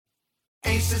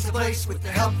Ace is the place with the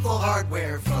helpful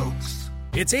hardware, folks.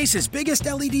 It's Ace's biggest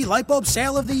LED light bulb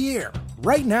sale of the year.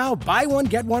 Right now, buy one,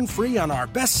 get one free on our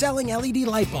best-selling LED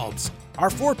light bulbs. Our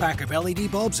 4-pack of LED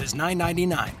bulbs is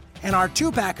 $9.99, and our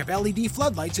 2-pack of LED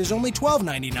floodlights is only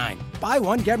 $12.99. Buy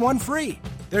one, get one free.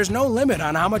 There's no limit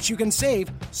on how much you can save,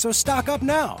 so stock up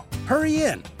now. Hurry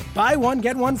in. Buy one,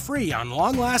 get one free on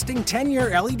long-lasting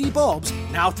 10-year LED bulbs,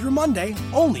 now through Monday,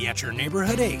 only at your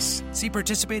neighborhood Ace. See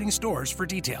participating stores for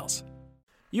details.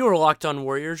 You are Locked On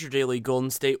Warriors, your daily Golden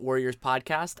State Warriors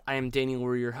podcast. I am Danny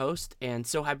Leroux, your host, and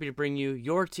so happy to bring you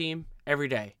your team every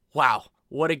day. Wow,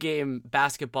 what a game,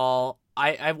 basketball.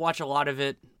 I watch a lot of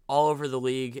it all over the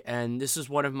league, and this is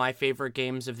one of my favorite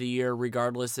games of the year,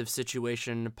 regardless of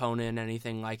situation, opponent,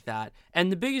 anything like that. And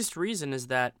the biggest reason is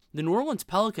that the New Orleans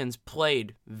Pelicans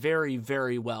played very,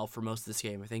 very well for most of this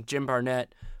game. I think Jim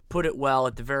Barnett put it well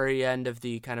at the very end of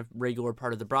the kind of regular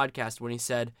part of the broadcast when he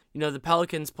said, the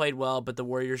Pelicans played well, but the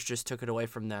Warriors just took it away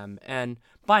from them. And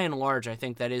by and large, I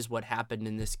think that is what happened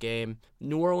in this game.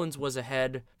 New Orleans was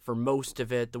ahead for most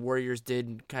of it. The Warriors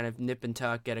did kind of nip and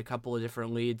tuck, get a couple of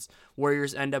different leads.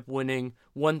 Warriors end up winning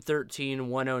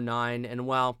 113-109. And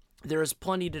while there is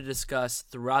plenty to discuss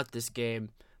throughout this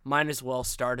game, might as well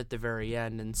start at the very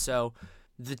end. And so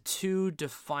the two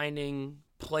defining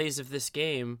plays of this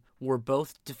game were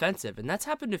both defensive, and that's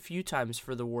happened a few times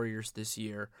for the Warriors this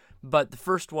year. But the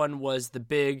first one was the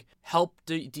big help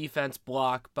defense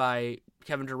block by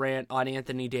Kevin Durant on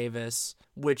Anthony Davis,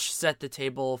 which set the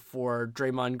table for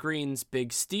Draymond Green's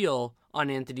big steal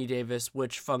on Anthony Davis,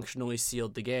 which functionally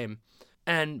sealed the game.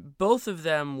 And both of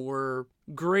them were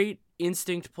great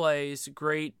instinct plays,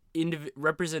 great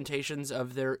representations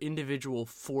of their individual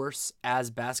force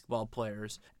as basketball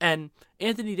players. And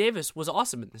Anthony Davis was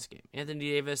awesome in this game. Anthony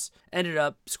Davis ended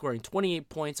up scoring 28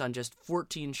 points on just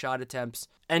 14 shot attempts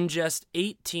and just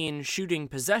 18 shooting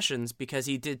possessions, because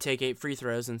he did take 8 free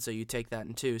throws, and so you take that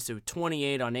in two. So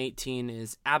 28 on 18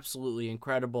 is absolutely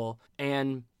incredible.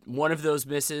 And one of those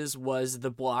misses was the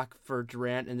block for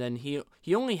Durant, and then he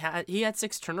had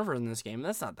 6 turnovers in this game.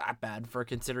 That's not that bad for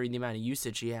considering the amount of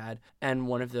usage he had. And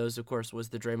one of those, of course, was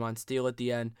the Draymond steal at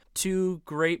the end. Two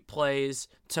great plays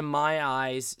to my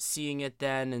eyes, seeing it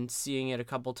then and seeing it a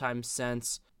couple times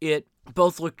since. It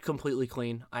both looked completely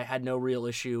clean. I had no real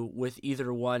issue with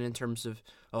either one in terms of,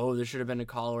 there should have been a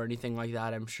call or anything like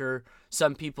that. I'm sure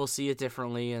some people see it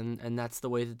differently, and that's the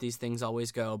way that these things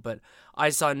always go. But I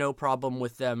saw no problem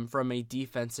with them from a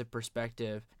defensive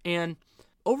perspective. And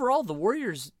overall, the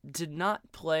Warriors did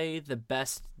not play the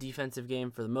best defensive game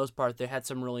for the most part. They had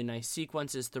some really nice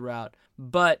sequences throughout,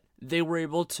 but they were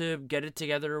able to get it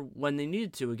together when they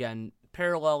needed to, again,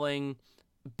 paralleling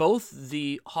both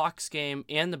the Hawks game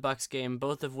and the Bucks game,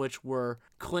 both of which were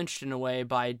clinched in a way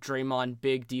by Draymond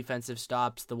big defensive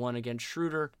stops, the one against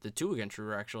Schroeder, the two against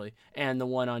Schroeder actually, and the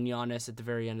one on Giannis at the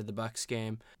very end of the Bucks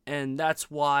game. And that's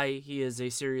why he is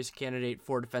a serious candidate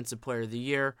for Defensive Player of the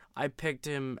Year. I picked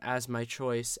him as my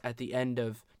choice at the end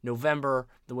of November,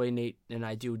 the way Nate and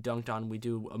I do Dunked On, we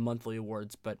do a monthly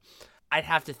awards, but I'd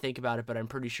have to think about it, but I'm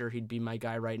pretty sure he'd be my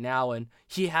guy right now, and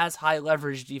he has high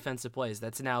leverage defensive plays.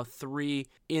 That's now 3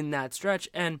 in that stretch,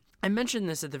 and I mentioned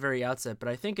this at the very outset, but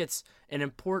I think it's an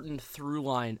important through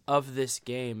line of this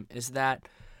game is that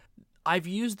I've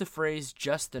used the phrase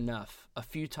just enough a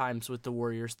few times with the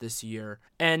Warriors this year,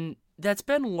 and that's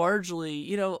been largely,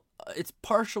 it's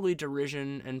partially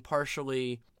derision and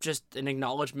partially just an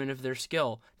acknowledgement of their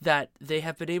skill, that they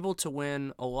have been able to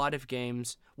win a lot of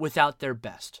games without their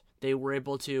best. They were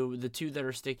able to, the two that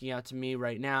are sticking out to me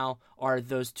right now are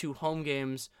those 2 home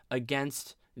games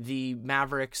against the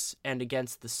Mavericks and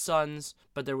against the Suns,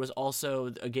 but there was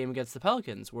also a game against the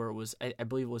Pelicans where it was, I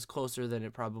believe it was closer than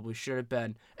it probably should have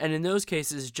been. And in those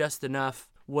cases, just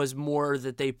enough was more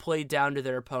that they played down to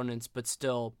their opponents but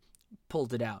still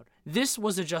pulled it out. This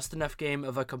was a just enough game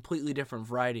of a completely different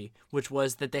variety, which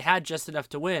was that they had just enough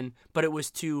to win, but it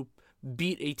was to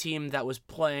beat a team that was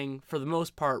playing, for the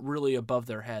most part, really above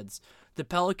their heads. The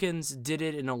Pelicans did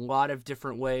it in a lot of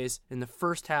different ways. In the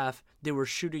first half, they were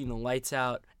shooting the lights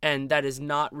out, and that is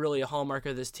not really a hallmark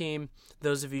of this team.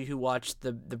 Those of you who watched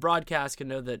the broadcast can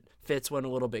know that Fitz went a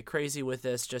little bit crazy with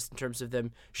this, just in terms of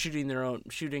them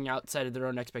shooting outside of their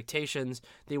own expectations.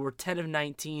 They were 10 of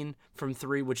 19 from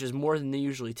 3, which is more than they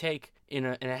usually take in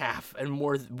a half, and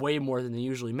way more than they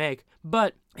usually make.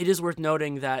 But it is worth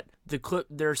noting that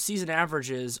their season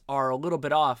averages are a little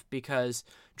bit off because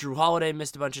Drew Holiday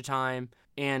missed a bunch of time,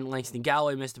 and Langston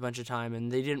Galloway missed a bunch of time,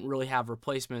 and they didn't really have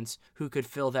replacements who could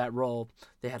fill that role.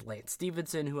 They had Lance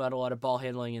Stevenson, who had a lot of ball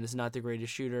handling and is not the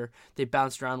greatest shooter. They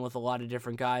bounced around with a lot of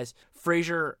different guys.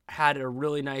 Frazier had a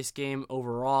really nice game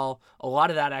overall. A lot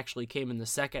of that actually came in the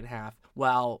second half,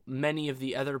 while many of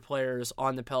the other players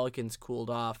on the Pelicans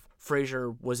cooled off. Frazier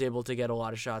was able to get a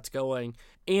lot of shots going,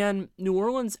 and New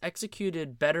Orleans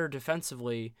executed better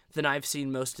defensively than I've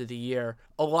seen most of the year.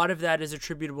 A lot of that is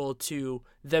attributable to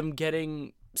them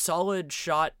getting solid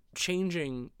shot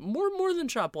changing, more than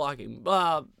shot blocking.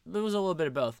 There was a little bit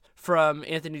of both from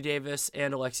Anthony Davis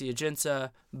and Alexis Ajinça.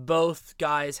 Both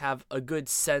guys have a good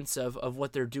sense of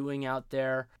what they're doing out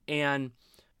there, and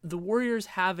the Warriors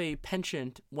have a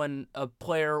penchant when a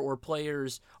player or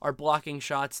players are blocking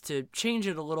shots to change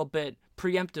it a little bit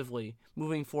preemptively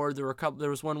moving forward. There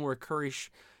was one where Curry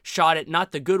shot it,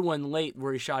 not the good one late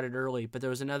where he shot it early, but there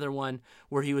was another one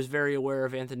where he was very aware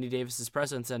of Anthony Davis's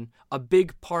presence. And a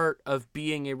big part of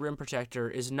being a rim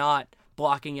protector is not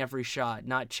blocking every shot,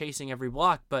 not chasing every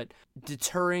block, but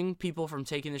deterring people from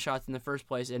taking the shots in the first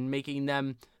place and making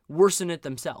them worsen it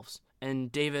themselves.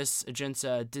 And Davis,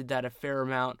 Ajinça did that a fair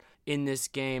amount in this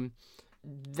game.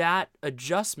 That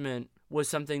adjustment was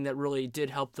something that really did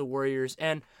help the Warriors.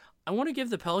 And I want to give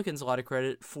the Pelicans a lot of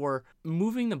credit for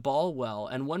moving the ball well.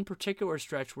 And one particular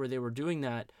stretch where they were doing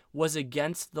that was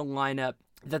against the lineup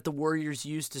that the Warriors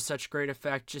used to such great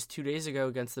effect just 2 days ago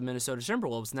against the Minnesota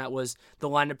Timberwolves. And that was the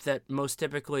lineup that most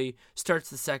typically starts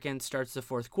the second, starts the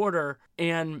fourth quarter.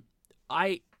 And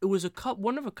it was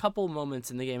one of a couple moments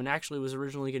in the game, and actually was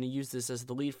originally going to use this as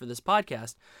the lead for this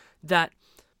podcast, that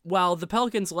while the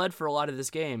Pelicans led for a lot of this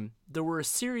game, there were a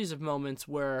series of moments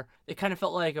where it kind of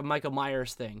felt like a Michael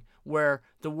Myers thing, where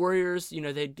the Warriors,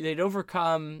 they'd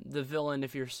overcome the villain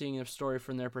if you're seeing a story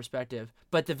from their perspective,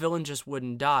 but the villain just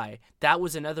wouldn't die. That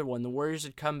was another one. The Warriors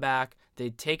had come back,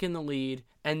 they'd taken the lead,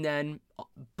 and then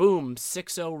boom,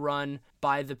 6-0 run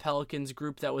by the Pelicans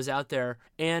group that was out there,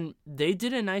 and they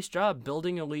did a nice job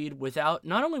building a lead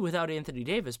not only without Anthony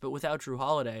Davis, but without Drew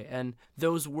Holiday, and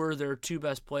those were their two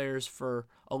best players for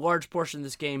a large portion of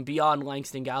this game, beyond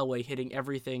Langston Galloway hitting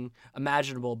everything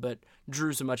imaginable, but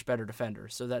Drew's a much better defender,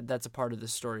 so that's a part of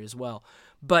this story as well.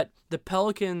 But the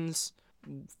Pelicans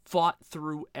fought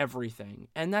through everything,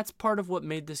 and that's part of what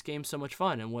made this game so much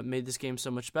fun and what made this game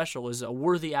so much special, is a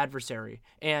worthy adversary.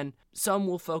 And some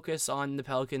will focus on the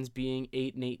Pelicans being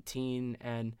 8-18,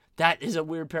 and that is a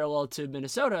weird parallel to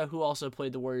Minnesota, who also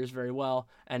played the Warriors very well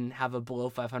and have a below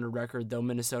 500 record, though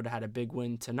Minnesota had a big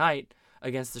win tonight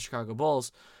against the Chicago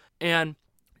Bulls. And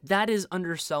that is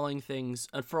underselling things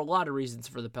for a lot of reasons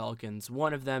for the Pelicans.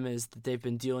 One of them is that they've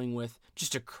been dealing with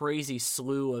just a crazy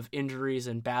slew of injuries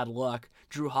and bad luck.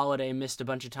 Drew Holiday missed a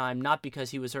bunch of time, not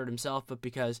because he was hurt himself, but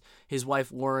because his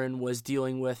wife Lauren was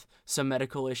dealing with some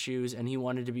medical issues and he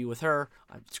wanted to be with her.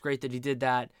 It's great that he did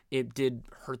that. It did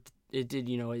hurt.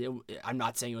 I'm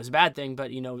not saying it was a bad thing, but,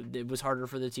 it was harder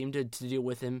for the team to deal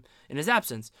with him in his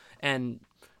absence. And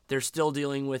they're still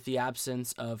dealing with the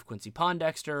absence of Quincy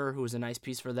Pondexter, who was a nice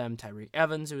piece for them, Tyreke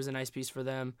Evans, who was a nice piece for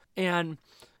them, and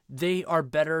they are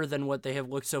better than what they have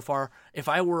looked so far. If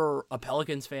I were a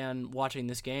Pelicans fan watching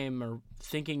this game or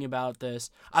thinking about this,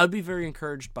 I would be very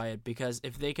encouraged by it, because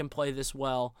if they can play this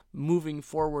well, moving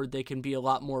forward, they can be a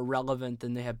lot more relevant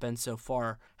than they have been so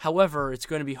far. However, it's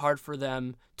going to be hard for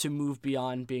them to move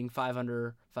beyond being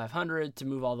 500, to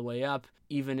move all the way up,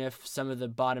 even if some of the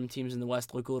bottom teams in the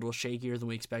West look a little shakier than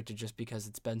we expected just because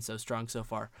it's been so strong so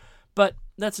far. But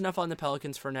that's enough on the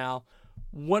Pelicans for now.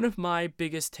 One of my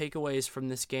biggest takeaways from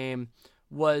this game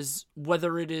was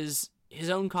whether it is his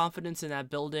own confidence in that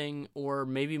building or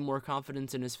maybe more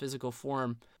confidence in his physical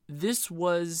form. This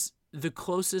was the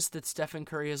closest that Stephen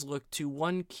Curry has looked to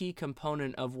one key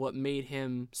component of what made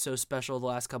him so special the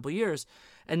last couple of years,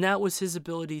 and that was his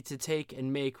ability to take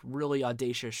and make really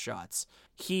audacious shots.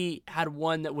 He had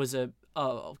one that was a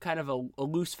kind of a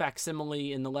loose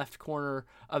facsimile in the left corner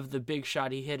of the big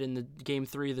shot he hit in the Game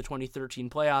 3 of the 2013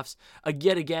 playoffs.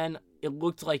 Yet again, it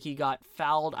looked like he got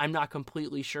fouled. I'm not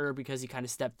completely sure because he kind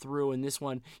of stepped through. In this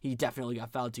one, he definitely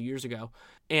got fouled 2 years ago.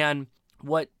 And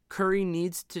what Curry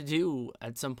needs to do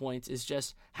at some points is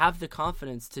just have the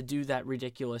confidence to do that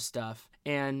ridiculous stuff.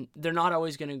 And they're not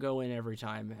always going to go in every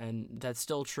time, and that's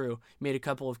still true. He made a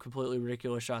couple of completely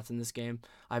ridiculous shots in this game.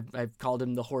 I've called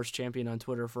him the horse champion on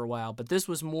Twitter for a while, but this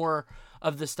was more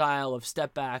of the style of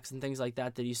step backs and things like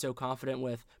that he's so confident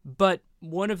with. But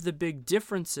one of the big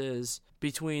differences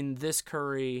between this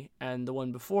Curry and the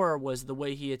one before was the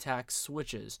way he attacks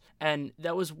switches. And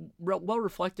that was well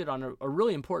reflected on a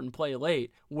really important play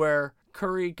late where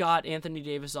Curry got Anthony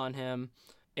Davis on him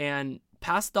and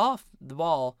passed off the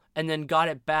ball and then got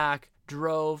it back,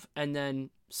 drove, and then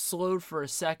slowed for a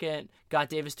second, got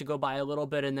Davis to go by a little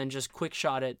bit, and then just quick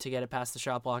shot it to get it past the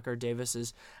shot blocker. Davis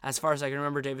is, as far as I can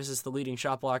remember, Davis is the leading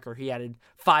shot blocker. He added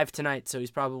 5 tonight, so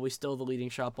he's probably still the leading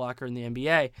shot blocker in the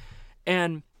NBA.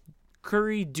 And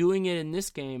Curry doing it in this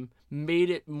game made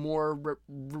it more,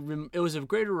 it was a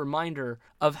greater reminder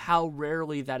of how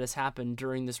rarely that has happened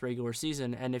during this regular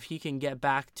season. And if he can get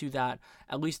back to that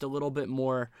at least a little bit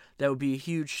more, that would be a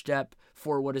huge step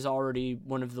for what is already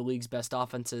one of the league's best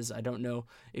offenses. I don't know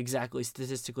exactly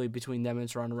statistically between them and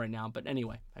Toronto right now, but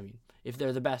anyway, I mean, if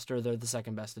they're the best or they're the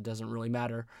second best, it doesn't really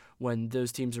matter when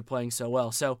those teams are playing so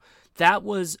well. So that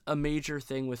was a major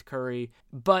thing with Curry.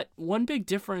 But one big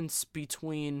difference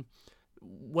between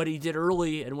what he did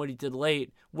early and what he did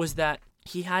late was that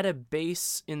he had a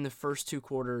base in the first 2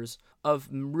 quarters of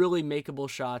really makeable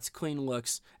shots, clean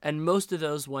looks, and most of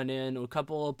those went in, a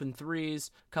couple open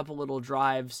threes, a couple little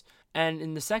drives, and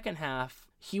in the second half,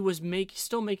 he was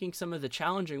still making some of the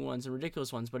challenging ones and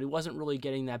ridiculous ones, but he wasn't really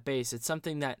getting that base. It's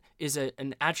something that is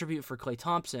an attribute for Klay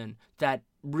Thompson that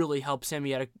really helps him.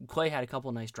 Klay had a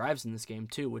couple nice drives in this game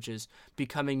too, which is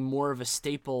becoming more of a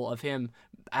staple of him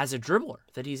as a dribbler,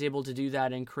 that he's able to do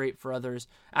that and create for others.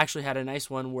 Actually had a nice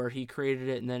one where he created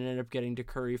it and then ended up getting to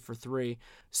Curry for 3.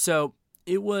 So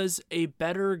it was a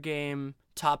better game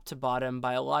top to bottom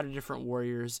by a lot of different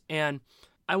Warriors. And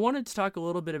I wanted to talk a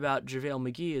little bit about JaVale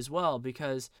McGee as well,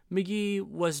 because McGee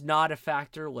was not a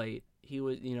factor late. He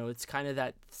was, it's kind of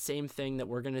that same thing that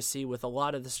we're going to see with a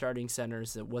lot of the starting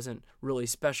centers that wasn't really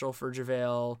special for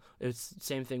JaVale. It's the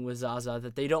same thing with Zaza,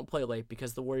 that they don't play late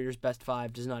because the Warriors' best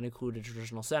 5 does not include a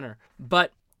traditional center.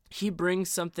 But he brings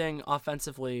something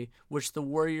offensively which the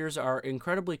Warriors are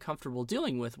incredibly comfortable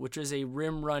dealing with, which is a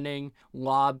rim-running,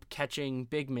 lob-catching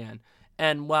big man.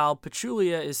 And while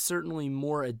Pachulia is certainly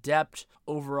more adept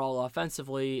overall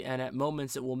offensively, and at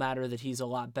moments it will matter that he's a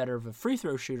lot better of a free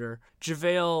throw shooter,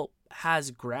 JaVale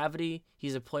has gravity.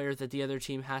 He's a player that the other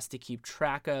team has to keep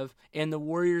track of, and the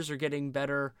Warriors are getting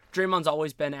better. Draymond's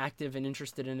always been active and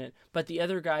interested in it, but the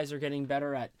other guys are getting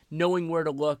better at knowing where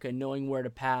to look and knowing where to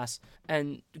pass.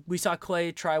 And we saw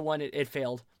Klay try one, it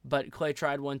failed, but Klay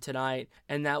tried one tonight,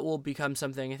 and that will become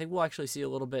something I think we'll actually see a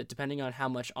little bit depending on how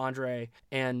much Andre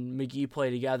and McGee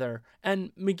play together.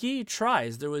 And McGee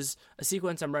tries. There was a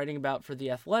sequence I'm writing about for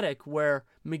The Athletic where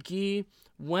McGee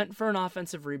went for an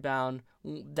offensive rebound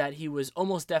that he was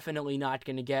almost definitely not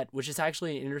going to get, which is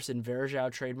actually an Anderson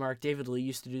Varejao trademark. David Lee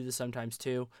used to do this sometimes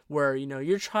too, where,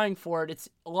 you're trying for it. It's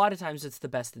a lot of times it's the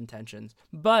best intentions.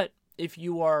 But if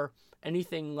you are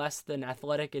anything less than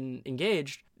athletic and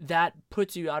engaged, that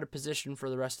puts you out of position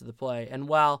for the rest of the play. And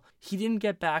while he didn't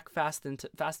get back fast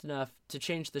enough to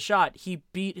change the shot, he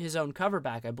beat his own cover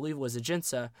back, I believe it was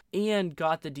Ajinça, and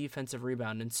got the defensive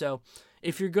rebound. And so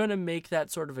if you're going to make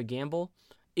that sort of a gamble,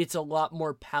 it's a lot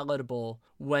more palatable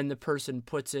when the person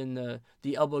puts in the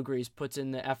elbow grease, puts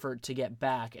in the effort to get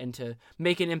back and to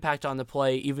make an impact on the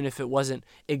play, even if it wasn't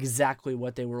exactly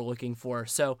what they were looking for.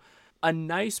 So a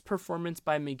nice performance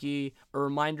by McGee, a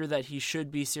reminder that he should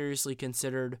be seriously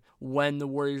considered when the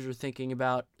Warriors are thinking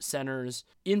about centers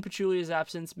in Pachulia's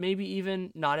absence, maybe even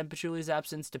not in Pachulia's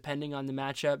absence, depending on the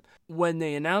matchup. When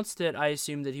they announced it, I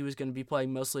assumed that he was going to be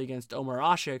playing mostly against Omer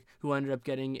Asik, who ended up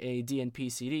getting a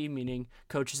DNP CD, meaning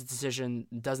coach's decision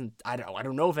I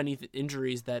don't know of any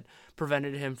injuries that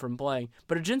prevented him from playing.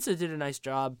 But Ajinça did a nice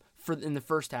job in the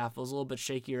first half. It was a little bit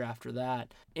shakier after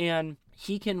that. And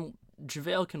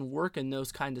JaVale can work in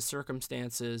those kind of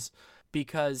circumstances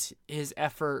because his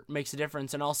effort makes a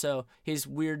difference, and also his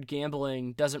weird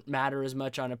gambling doesn't matter as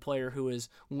much on a player who is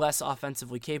less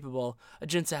offensively capable.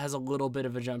 Ajinça has a little bit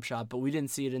of a jump shot, but we didn't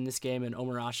see it in this game, and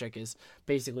Omer Asik is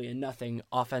basically a nothing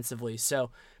offensively.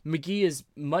 So McGee is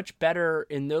much better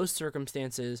in those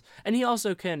circumstances, and he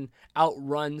also can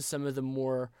outrun some of the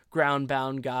more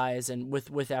ground-bound guys and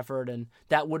with effort, and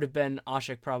that would have been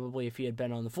Asik probably if he had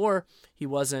been on the floor. He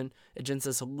wasn't.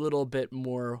 Ajinça's a little bit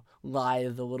more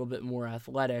lithe, a little bit more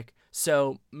athletic.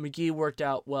 So McGee worked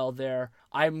out well there.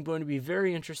 I'm going to be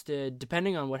very interested,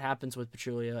 depending on what happens with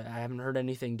Pachulia. I haven't heard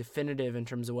anything definitive in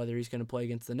terms of whether he's going to play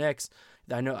against the Knicks.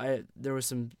 I know there was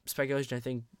some speculation, I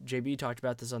think JB talked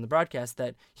about this on the broadcast,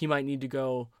 that he might need to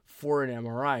go for an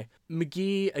MRI.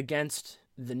 McGee against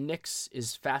the Knicks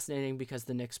is fascinating because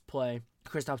the Knicks play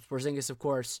Kristaps Porzingis, of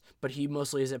course, but he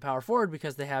mostly is at power forward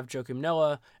because they have Joakim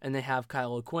Noah and they have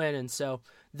Kyle O'Quinn, and so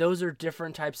those are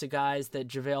different types of guys that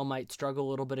JaVale might struggle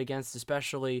a little bit against,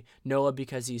 especially Noah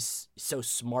because he's so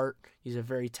smart. He's a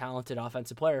very talented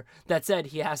offensive player. That said,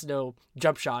 he has no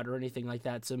jump shot or anything like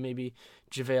that, so maybe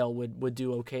JaVale would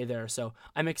do okay there. So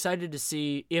I'm excited to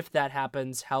see if that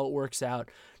happens, how it works out.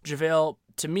 JaVale,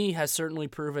 to me, has certainly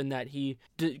proven that he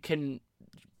can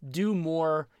do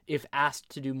more if asked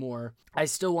to do more. I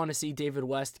still want to see David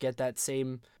West get that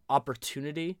same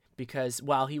opportunity because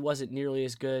while he wasn't nearly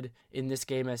as good in this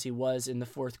game as he was in the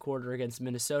fourth quarter against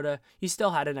Minnesota, he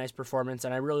still had a nice performance,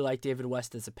 and I really like David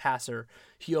West as a passer.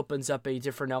 He opens up a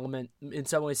different element in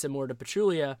some ways similar to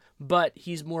Pachulia, but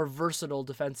he's more versatile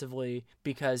defensively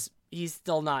because he's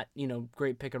still not,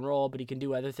 great pick and roll, but he can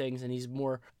do other things, and he's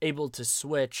more able to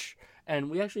switch. And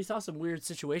we actually saw some weird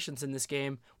situations in this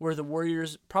game where the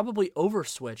Warriors probably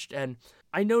over-switched. And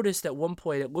I noticed at one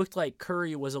point it looked like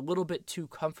Curry was a little bit too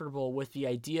comfortable with the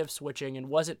idea of switching and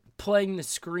wasn't playing the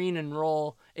screen and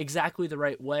roll exactly the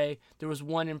right way. There was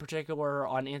one in particular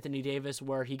on Anthony Davis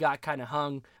where he got kind of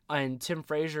hung, and Tim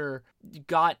Frazier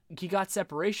got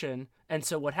separation. And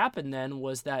so what happened then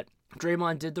was that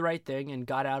Draymond did the right thing and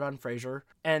got out on Frazier.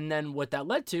 And then what that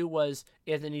led to was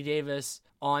Anthony Davis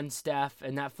on Steph,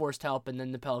 and that forced help, and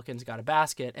then the Pelicans got a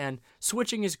basket. And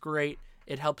switching is great.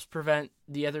 It helps prevent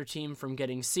the other team from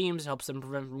getting seams, helps them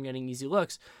prevent from getting easy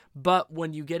looks. But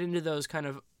when you get into those kind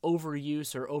of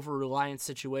overuse or over-reliance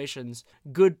situations,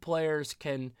 good players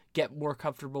can get more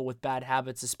comfortable with bad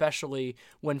habits, especially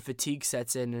when fatigue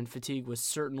sets in. And fatigue was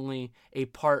certainly a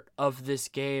part of this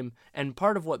game and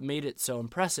part of what made it so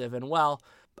impressive. And while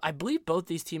I believe both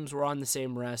these teams were on the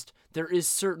same rest, there is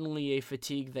certainly a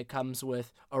fatigue that comes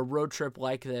with a road trip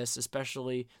like this,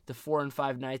 especially the 4 and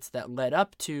 5 nights that led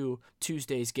up to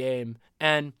Tuesday's game.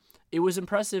 And it was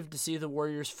impressive to see the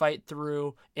Warriors fight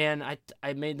through. And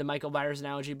I made the Michael Myers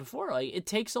analogy before. Like, it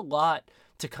takes a lot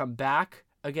to come back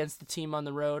against the team on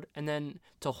the road and then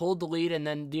to hold the lead, and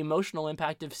then the emotional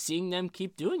impact of seeing them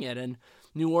keep doing it. And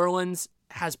New Orleans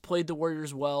has played the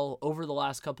Warriors well over the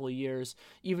last couple of years.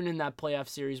 Even in that playoff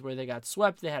series where they got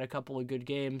swept, they had a couple of good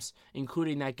games,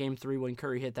 including that game 3 when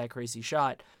Curry hit that crazy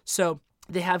shot. So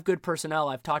they have good personnel.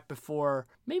 I've talked before,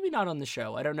 maybe not on the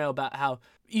show, I don't know, about how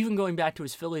even going back to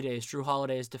his Philly days, Jrue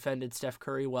Holiday has defended Steph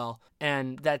Curry well,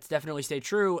 and that's definitely stayed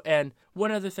true. And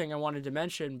one other thing I wanted to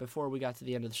mention before we got to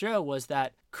the end of the show was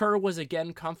that Kerr was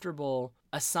again comfortable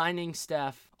assigning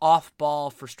Steph off ball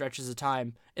for stretches of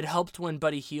time. It helped when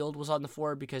Buddy Hield was on the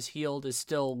floor because Hield is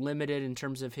still limited in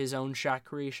terms of his own shot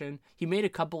creation. He made a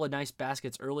couple of nice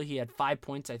baskets early. He had 5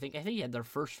 points. I think he had their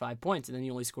first 5 points, and then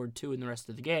he only scored 2 in the rest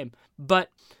of the game. But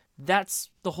that's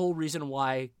the whole reason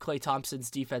why Klay Thompson's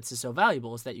defense is so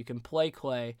valuable, is that you can play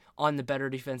Klay on the better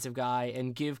defensive guy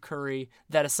and give Curry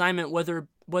that assignment,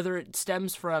 whether it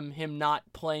stems from him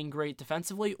not playing great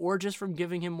defensively or just from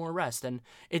giving him more rest. And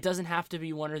it doesn't have to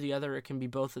be one or the other. It can be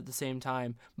both at the same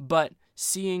time. But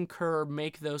seeing Kerr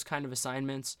make those kind of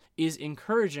assignments is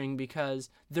encouraging because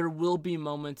there will be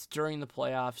moments during the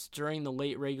playoffs, during the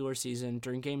late regular season,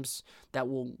 during games that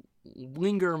will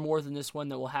linger more than this one,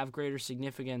 that will have greater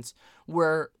significance,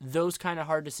 where those kind of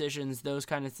hard decisions, those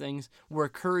kind of things, where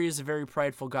Curry is a very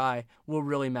prideful guy, will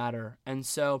really matter. And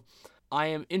so I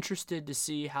am interested to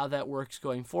see how that works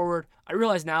going forward. I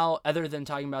realize now, other than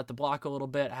talking about the block a little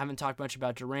bit, I haven't talked much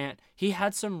about Durant. He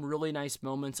had some really nice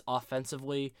moments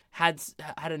offensively, had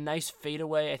a nice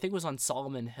fadeaway, I think it was on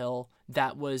Solomon Hill,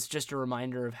 that was just a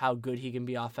reminder of how good he can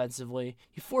be offensively.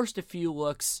 He forced a few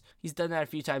looks. He's done that a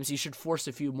few times. He should force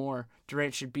a few more.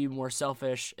 Durant should be more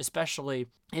selfish, especially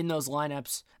in those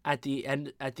lineups at the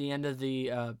end of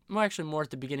the actually more at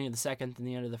the beginning of the second than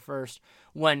the end of the first,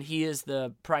 when he is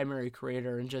the primary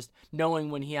creator, and just knowing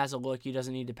when he has a look, he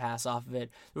doesn't need to pass off of it.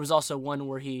 There was also one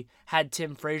where he had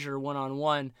Tim Frazier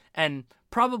one-on-one and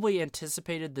probably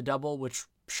anticipated the double, which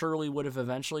surely would have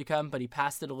eventually come, but he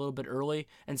passed it a little bit early,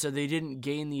 and so they didn't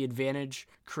gain the advantage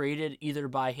created either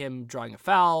by him drawing a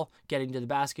foul, getting to the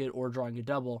basket, or drawing a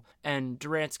double. And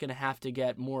Durant's going to have to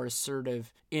get more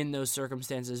assertive in those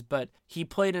circumstances, but he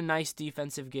played a nice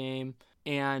defensive game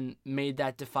and made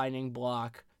that defining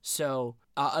block. So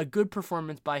a good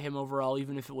performance by him overall,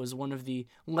 even if it was one of the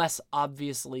less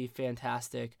obviously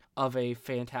fantastic of a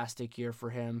fantastic year for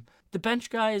him. The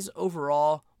bench guys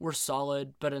overall were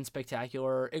solid but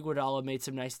unspectacular. Iguodala made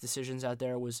some nice decisions out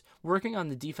there, was working on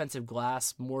the defensive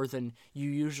glass more than you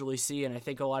usually see, and I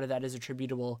think a lot of that is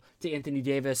attributable to Anthony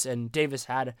Davis, and Davis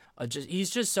had he's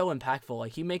just so impactful.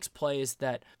 Like, he makes plays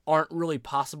that aren't really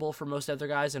possible for most other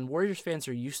guys, and Warriors fans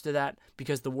are used to that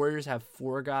because the Warriors have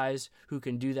 4 guys who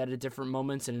can do that at different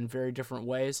moments and in very different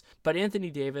ways. But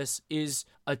Anthony Davis is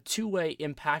a two-way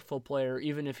impactful player,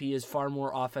 even if he is far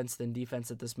more offense than defense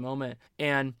at this moment.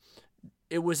 And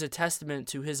it was a testament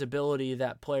to his ability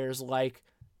that players like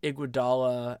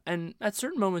Iguodala, and at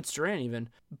certain moments Durant even,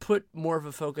 put more of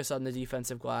a focus on the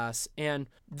defensive glass. And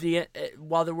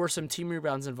while there were some team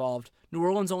rebounds involved, New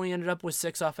Orleans only ended up with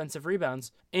 6 offensive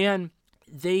rebounds, and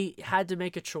they had to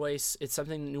make a choice. It's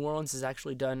something that New Orleans has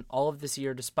actually done all of this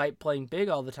year, despite playing big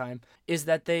all the time, is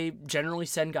that they generally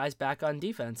send guys back on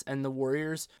defense. And the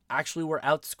Warriors actually were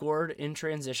outscored in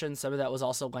transition. Some of that was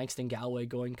also Langston Galloway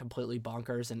going completely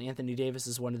bonkers. And Anthony Davis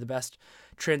is one of the best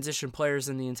transition players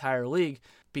in the entire league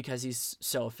because he's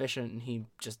so efficient and he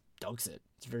just dunks it.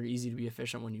 It's very easy to be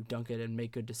efficient when you dunk it and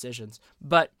make good decisions.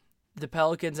 But the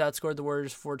Pelicans outscored the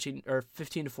Warriors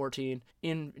 15-14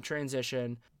 in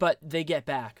transition, but they get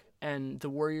back. And the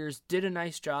Warriors did a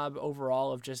nice job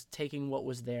overall of just taking what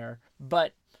was there.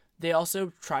 But they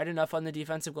also tried enough on the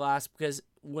defensive glass, because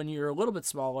when you're a little bit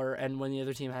smaller and when the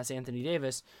other team has Anthony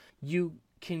Davis, you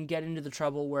can get into the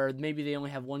trouble where maybe they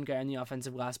only have one guy on the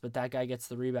offensive glass, but that guy gets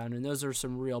the rebound. And those are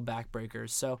some real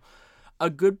backbreakers. So a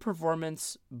good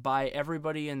performance by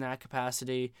everybody in that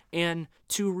capacity, and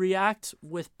to react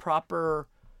with proper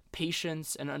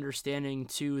patience and understanding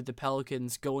to the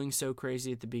Pelicans going so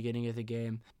crazy at the beginning of the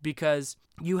game, because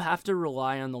you have to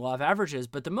rely on the law of averages.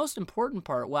 But the most important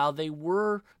part, while they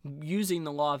were using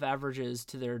the law of averages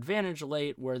to their advantage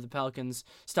late, where the Pelicans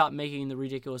stopped making the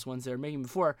ridiculous ones they were making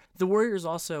before, the Warriors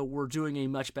also were doing a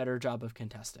much better job of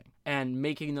contesting and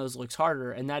making those looks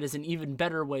harder. And that is an even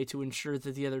better way to ensure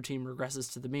that the other team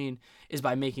regresses to the mean, is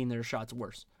by making their shots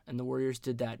worse. And the Warriors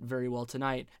did that very well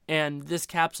tonight. And this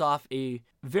caps off a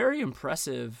very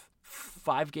impressive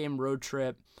 5-game road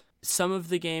trip. Some of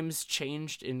the games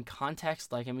changed in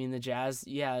context. Like, I mean, the Jazz,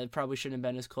 it probably shouldn't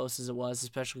have been as close as it was,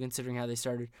 especially considering how they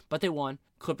started. But they won.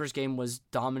 Clippers game was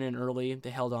dominant early.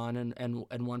 They held on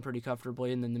and won pretty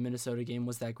comfortably. And then the Minnesota game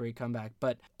was that great comeback.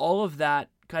 But all of that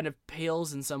kind of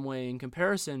pales in some way in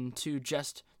comparison to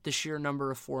just the sheer number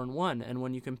of 4-1. And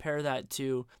when you compare that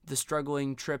to the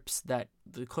struggling trips that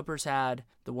the Clippers had,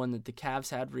 the one that the Cavs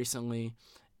had recently,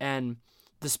 and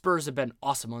the Spurs have been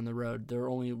awesome on the road. Their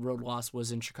only road loss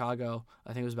was in Chicago.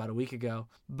 I think it was about a week ago.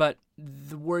 But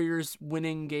the Warriors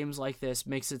winning games like this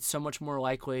makes it so much more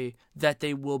likely that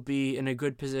they will be in a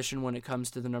good position when it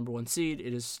comes to the number 1 seed.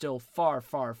 It is still far,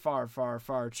 far, far, far,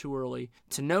 far too early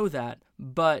to know that.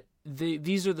 But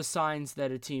these are the signs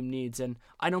that a team needs. And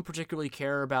I don't particularly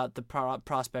care about the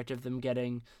prospect of them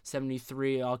getting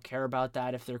 73. I'll care about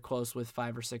that if they're close with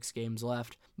 5 or 6 games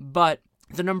left. But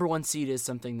the number 1 seed is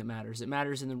something that matters. It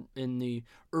matters in the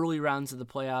early rounds of the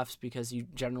playoffs because you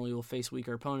generally will face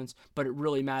weaker opponents, but it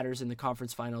really matters in the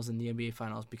conference finals and the NBA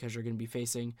finals because you're going to be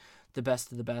facing the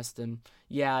best of the best. And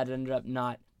yeah, it ended up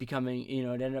not becoming, it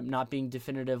ended up not being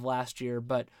definitive last year,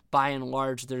 but by and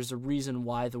large, there's a reason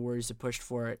why the Warriors have pushed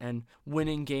for it. And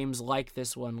winning games like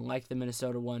this one, like the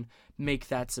Minnesota one, make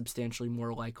that substantially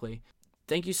more likely.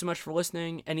 Thank you so much for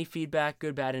listening. Any feedback,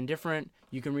 good, bad, indifferent,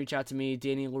 you can reach out to me,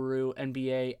 Danny Leroux,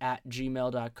 NBA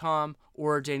 @gmail.com,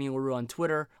 or Danny Leroux on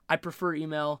Twitter. I prefer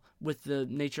email with the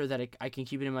nature that I can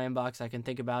keep it in my inbox. I can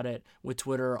think about it. With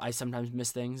Twitter, I sometimes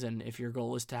miss things, and if your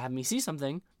goal is to have me see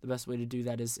something, the best way to do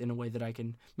that is in a way that I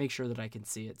can make sure that I can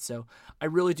see it. So I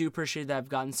really do appreciate that. I've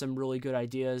gotten some really good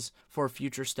ideas for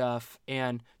future stuff,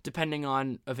 and depending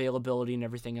on availability and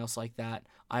everything else like that,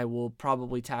 I will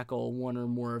probably tackle one or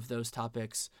more of those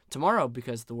topics tomorrow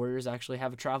because the Warriors actually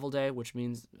have a travel day, which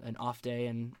means an off day,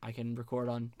 and I can record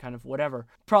on kind of whatever.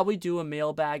 Probably do a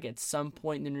mailbag at some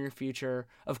point in the near future.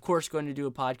 Of course, going to do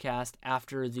a podcast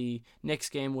after the Knicks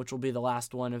game, which will be the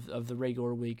last one of the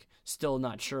regular week. Still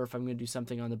not sure if I'm going to do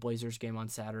something on the Blazers game on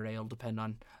Saturday. It'll depend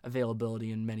on availability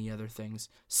and many other things.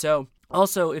 So,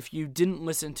 also, if you didn't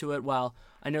listen to it, while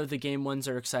I know the game ones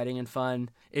are exciting and fun,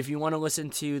 if you want to listen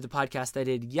to the podcast I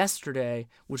did yesterday,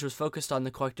 which was focused on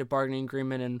the collective bargaining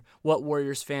agreement and what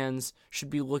Warriors fans should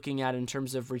be looking at in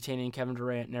terms of retaining Kevin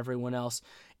Durant and everyone else,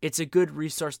 it's a good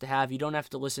resource to have. You don't have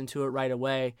to listen to it right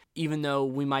away, even though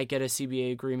we might get a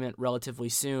CBA agreement relatively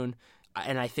soon.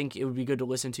 and I think it would be good to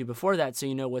listen to before that so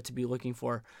you know what to be looking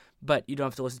for, but you don't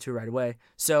have to listen to it right away.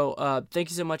 So thank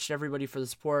you so much to everybody for the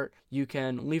support. You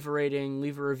can leave a rating,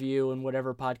 leave a review in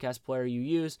whatever podcast player you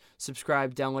use,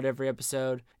 subscribe, download every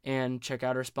episode, and check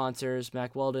out our sponsors,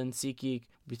 Mack Weldon, SeatGeek.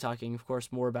 We'll be talking, of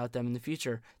course, more about them in the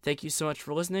future. Thank you so much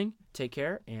for listening. Take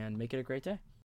care, and make it a great day.